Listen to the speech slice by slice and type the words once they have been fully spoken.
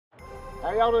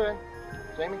How y'all doing?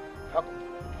 See me? Okay.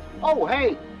 Oh,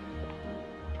 hey.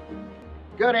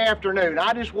 Good afternoon.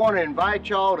 I just want to invite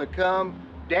y'all to come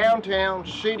downtown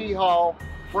City Hall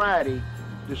Friday,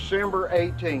 December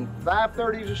 18th,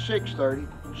 5:30 to 6:30,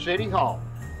 City Hall.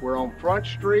 We're on Front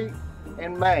Street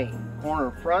and Main, corner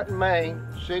of Front and Main,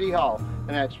 City Hall. And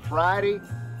that's Friday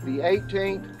the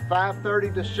 18th,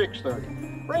 5:30 to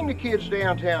 6:30. Bring the kids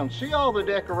downtown, see all the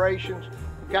decorations.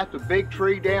 We've got the big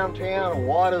tree downtown. A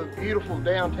lot of beautiful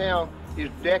downtown is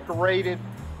decorated,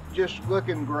 just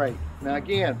looking great. Now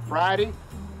again, Friday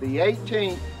the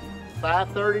 18th,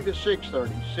 5:30 to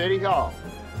 6:30, City Hall.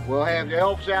 We'll have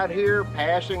elves out here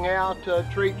passing out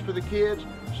treats for the kids.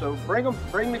 So bring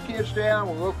the kids down.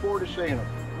 We look forward to seeing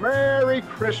them. Merry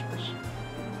Christmas.